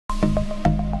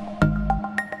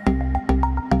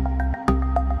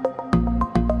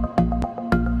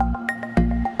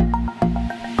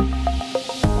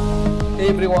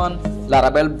Everyone,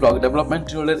 লারাবেল blog development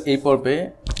টিউটোরিয়ালের এই পর্বে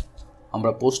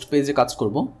আমরা পোস্ট পেজে কাজ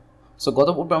করব। সো গত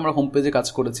পর্বে আমরা হোম পেজে কাজ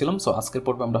করেছিলাম, সো আজকের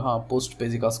পর্বে আমরা পোস্ট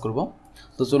পেজে কাজ করব।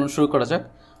 তো চলুন শুরু করা যাক।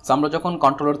 সো আমরা যখন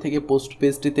কন্ট্রোলার থেকে পোস্ট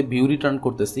পেজটিতে ভিউ রিটার্ন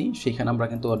করতেছি, সেখানে আমরা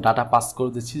কিন্তু ডাটা পাস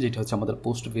করে দিচ্ছি, যেটা হচ্ছে আমাদের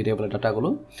পোস্ট ভেরিয়েবলের ডাটাগুলো।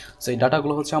 সো এই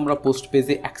ডাটাগুলো হচ্ছে আমরা পোস্ট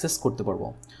পেজে অ্যাক্সেস করতে পারবো।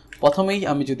 প্রথমেই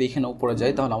আমি যদি এখানে উপরে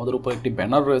যাই, তাহলে আমাদের উপরে একটি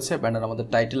ব্যানার রয়েছে। ব্যানার আমাদের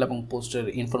টাইটেল এবং পোস্টের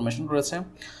ইনফরমেশন রয়েছে।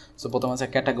 সো প্রথমে আছে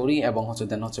ক্যাটাগরি এবং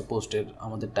দেন হচ্ছে পোস্টের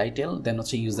আমাদের টাইটেল, দেন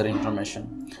হচ্ছে ইউজার ইনফরমেশন।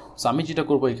 সো আমি যেটা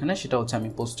করবো এখানে সেটা হচ্ছে আমি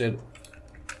পোস্টের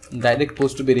ডাইরেক্ট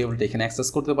পোস্ট ভেরিয়েবলটা এখানে অ্যাক্সেস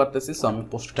করতে পারতেছি। সো আমি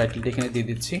পোস্ট টাইটেলটা এখানে দিয়ে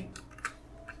দিচ্ছি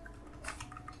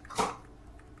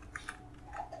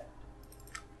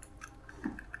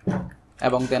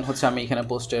এবং দেন হচ্ছে আমি এখানে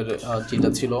পোস্টের যেটা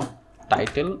ছিল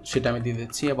টাইটেল সেটা আমি দিয়ে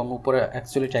দিচ্ছি এবং উপরে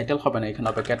অ্যাকচুয়ালি টাইটেল হবে না, এখানে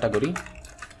হবে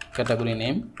category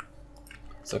name.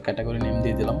 So category name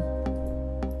দিয়ে দিলাম।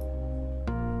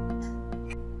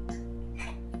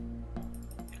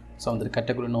 সো আমাদের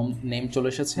ক্যাটাগরি নেম চলে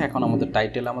এসেছে। এখন আমাদের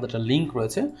টাইটেলে আমাদের একটা লিঙ্ক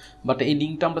রয়েছে, বাট এই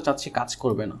লিঙ্কটা আমরা চাচ্ছি কাজ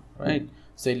করবে না, রাইট?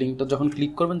 সো এই লিঙ্কটা যখন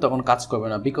ক্লিক করবেন তখন কাজ করবে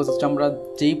না, বিকজ হচ্ছে আমরা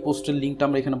যেই পোস্টের লিঙ্কটা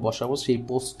আমরা এখানে বসাবো সেই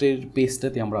পোস্টের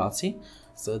পেজটাতে আমরা আছি।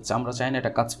 সো আমরা চাই না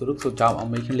এটা কাজ করুক। সো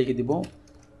আমরা এখানে লিখে দিব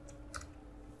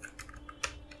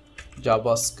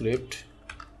জাভাস্ক্রিপ্ট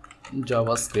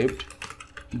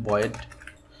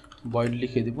ভয়েড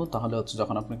লিখে দিব। তাহলে হচ্ছে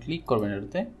যখন আপনি ক্লিক করবেন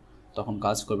এটাতে তখন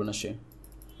কাজ করবে না সে,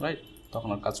 রাইট? তখন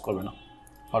আর কাজ করবে না।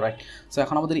 অলরাইট, সো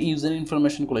এখন আমাদের ইউজার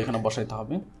ইনফরমেশনগুলো এখানে বসাইতে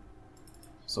হবে।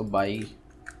 সো বাই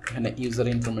এখানে ইউজার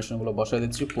ইনফরমেশনগুলো বসাই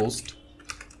দিচ্ছি। Post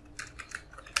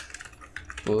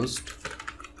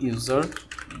user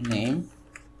name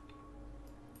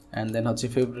and then হচ্ছে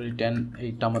ফেব্রুয়ারি 10,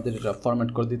 এইটা আমাদের ফরম্যাট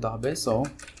করে দিতে হবে। So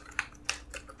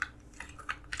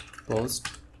post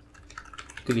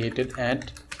created at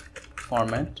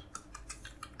format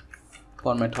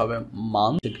হবে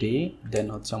মান্থ, ডে, দেন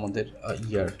হচ্ছে আমাদের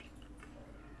ইয়ার।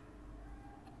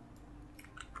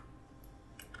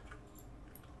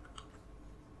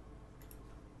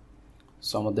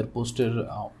 সো আমাদের পোস্টের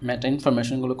মেটা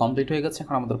ইনফরমেশনগুলো কমপ্লিট হয়ে গেছে।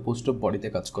 এখন আমাদের পোস্টের বডিতে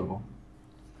কাজ করব।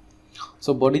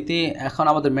 সো বডিতে এখন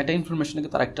আমাদের মেটা ইনফরমেশনে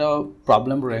তার একটা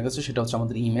প্রবলেম রয়ে গেছে, সেটা হচ্ছে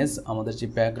আমাদের ইমেজ। আমাদের যে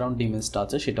ব্যাকগ্রাউন্ড ইমেজটা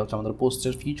আছে সেটা হচ্ছে আমাদের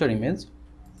পোস্টের ফিচার ইমেজ।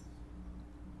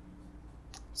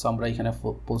 সো আমরা এখানে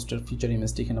পোস্টের ফিচার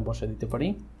ইমেজটি এখানে বসাই দিতে পারি,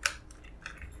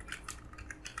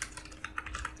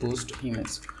 পোস্ট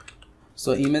ইমেজ। সো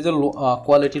ইমেজের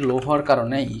কোয়ালিটি লো হওয়ার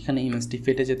কারণে এখানে ইমেজটি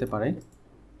ফেটে যেতে পারে।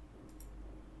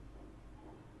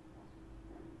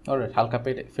 অলরাইট, হালকা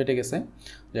ফেটে গেছে,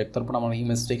 তারপর আমার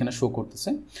ইমেজটা এখানে শো করতেছে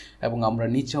এবং আমরা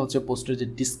নিচে হচ্ছে পোস্টের যে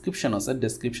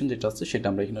ডেসক্রিপশন যেটা আছে সেটা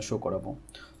আমরা এখানে শো করাবো।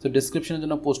 তো ডেসক্রিপশনের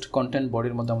জন্য পোস্ট কন্টেন্ট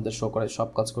বডির মধ্যে আমাদের শো করায় সব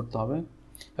কাজ করতে হবে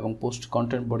এবং পোস্ট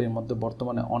কন্টেন্ট বডির মধ্যে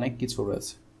বর্তমানে অনেক কিছু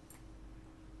রয়েছে।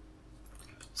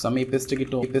 সো আমি এই পেজটাকে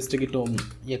একটু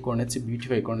ইয়ে করে নিচ্ছি,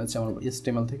 বিউটিফাই করে নিচ্ছি আমার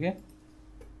HTML থেকে।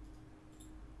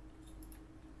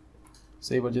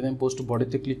 সো এবার যদি আমি পোস্ট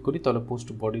বডিতে ক্লিক করি তাহলে পোস্ট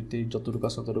বডিতে যতটুকু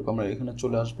আছে ততটুকু আমরা এখানে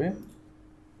চলে আসবে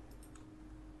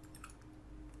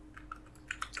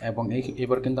এবং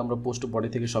এবার কিন্তু আমরা পোস্ট বডি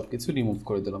থেকে সব কিছু রিমুভ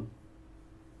করে দিলাম।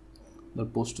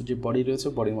 পোস্ট যে বডি রয়েছে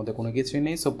বডির মধ্যে কোনো কিছুই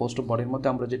নেই। সো পোস্ট বডির মধ্যে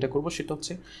আমরা যেটা করব সেটা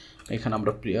হচ্ছে এখানে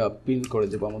আমরা প্রিন্ট করে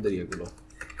দেবো আমাদের ইয়েগুলো,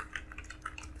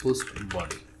 post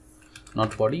body,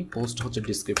 not body. Post হচ্ছে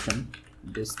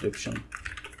ডেসক্রিপশন।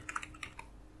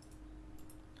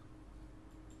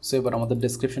 সো এবার আমাদের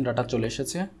ডেসক্রিপশন ডাটা চলে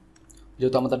এসেছে।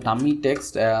 যেহেতু আমাদের ডামি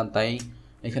টেক্সট, তাই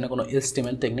এখানে কোনো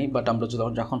HTML ট্যাগ নেই, বাট আমরা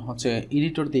যখন হচ্ছে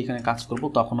এডিটর দিয়ে এখানে কাজ করব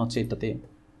তখন হচ্ছে এটাতে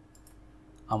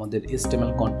আমাদের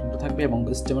HTML কন্টেন্ট থাকবে এবং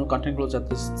HTML কন্টেন্টগুলো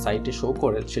যাতে সাইটে শো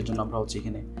করে সেজন্য আমরা হচ্ছে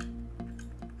এখানে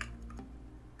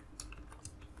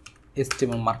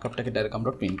HTML মার্কআপটাকে ডাইরেক্ট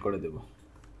আমরা প্রিন্ট করে দেব,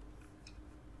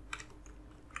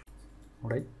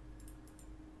 রাইট?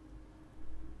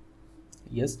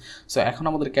 ইয়েস। সো এখন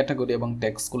আমাদের ক্যাটাগরি এবং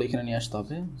ট্যাগসগুলো এখানে নিয়ে আসতে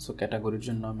হবে। সো ক্যাটাগরির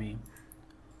জন্য আমি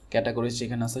ক্যাটাগরি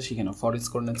যেখানে আছে সেখানে ফর ইচ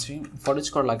করে নিচ্ছি। ফর ইচ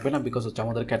করা লাগবে না, বিকজ হচ্ছে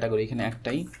আমাদের ক্যাটাগরি এখানে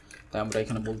একটাই, তাই আমরা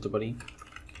এখানে বলতে পারি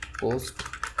পোস্ট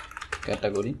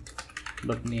ক্যাটাগরি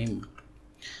ডট নেম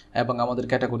এবং আমাদের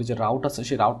ক্যাটাগরি যে রাউট আছে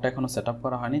সেই রাউটটা এখনও সেট আপ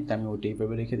করা হয়নি, তাই আমি ওইটা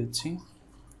এইভাবে রেখে দিচ্ছি।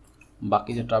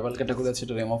 বাকি যে ট্রাভেল ক্যাটাগরি আছে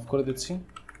সেটা রিমুভ করে দিচ্ছি।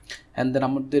 অ্যান্ড দেন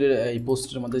আমাদের এই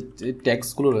পোস্টের মধ্যে যে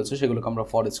ট্যাগসগুলো রয়েছে সেগুলোকে আমরা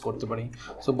ফর ইচ করতে পারি।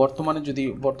 সো বর্তমানে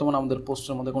আমাদের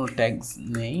পোস্টের মধ্যে কোনো ট্যাগস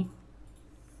নেই,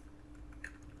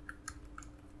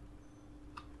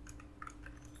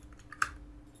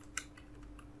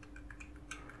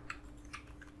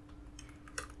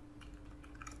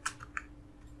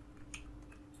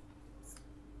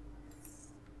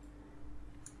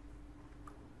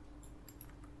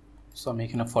 সো আমি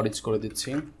এখানে ফর ইচ করে দিচ্ছি,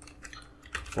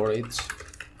 ফর ইচ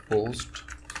পোস্ট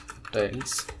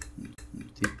ট্যাগস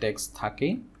যদি ট্যাগস থাকে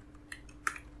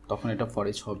তখন এটা ফর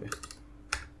ইচ হবে,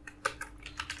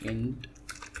 ইন্ট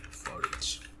ফর ইচ।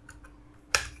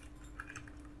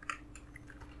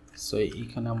 সো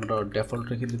এইখানে আমরা ডিফল্ট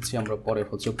রেখে দিচ্ছি। আমরা পরে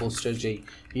হচ্ছে পোস্টের যেই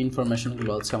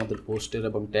ইনফরমেশনগুলো আছে আমাদের পোস্টের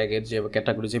এবং ট্যাগের যে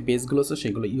ক্যাটাগরি যে পেজগুলো আছে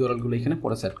সেগুলো ইউআরএলগুলো এখানে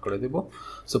পরে সেট করে দেব।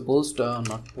 So post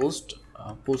not post,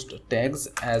 post tags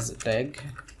as tag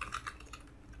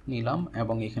নিলাম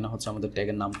এবং এখানে হচ্ছে আমাদের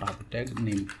ট্যাগের নামটা হবে ট্যাগ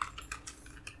নেম।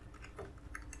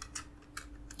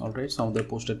 অলরাইট, আমাদের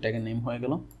পোস্টের ট্যাগের নেম হয়ে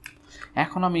গেল।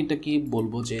 এখন আমি এটা কি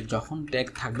বলবো যে যখন ট্যাগ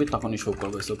থাকবে তখনই শো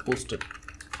করবে। সো পোস্টের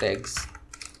ট্যাগস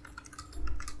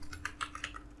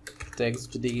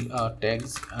যদি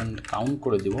ট্যাগস অ্যান্ড কাউন্ট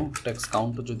করে দেব, ট্যাগস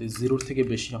কাউন্ট যদি 0 থেকে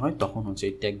বেশি হয় তখন হচ্ছে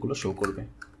এই ট্যাগগুলো শো করবে।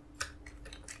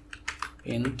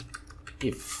 এন্ড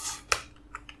ইফ,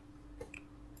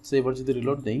 সো এবার যদি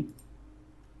রিলোড দেই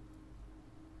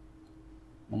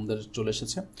আমাদের চলে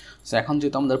এসেছে। সো এখন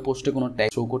যেহেতু আমাদের পোস্টে কোনো ট্যাগ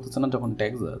শো করতেছে না, যখন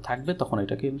ট্যাগ থাকবে তখন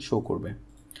এটাকে শো করবে।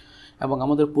 এবং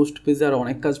আমাদের পোস্ট পেজে আর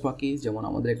অনেক কাজ বাকি, যেমন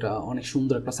আমাদের একটা অনেক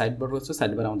সুন্দর একটা সাইড বার রয়েছে,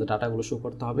 সাইড বারে আমাদের ডাটাগুলো শো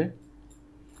করতে হবে।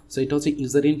 সো এটা হচ্ছে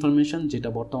ইউজার ইনফরমেশন, যেটা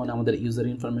বর্তমানে আমাদের ইউজার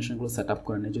ইনফরমেশনগুলো সেট আপ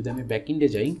করে নেয়। যদি আমি ব্যাকএন্ডে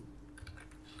যাই,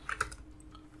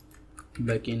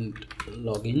 backend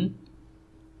log in,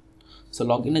 so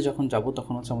log ইনে যখন যাব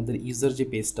তখন হচ্ছে আমাদের ইউজার যে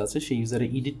পেজটা আছে সেই ইউজারের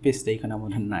এডিট পেজটা এখানে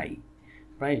আমাদের নাই,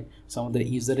 রাইট। সো আমাদের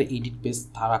ইউজারের এডিট পেজ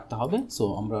রাখতে হবে। সো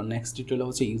আমরা নেক্সট টিউটোরিয়ালে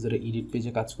হচ্ছে ইউজারের এডিট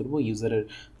পেজে কাজ করব। ইউজারের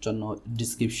জন্য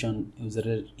ডিসক্রিপশন,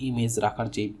 ইউজারের ইমেজ রাখার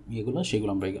যে ইয়েগুলো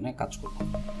সেগুলো আমরা এখানে কাজ করব।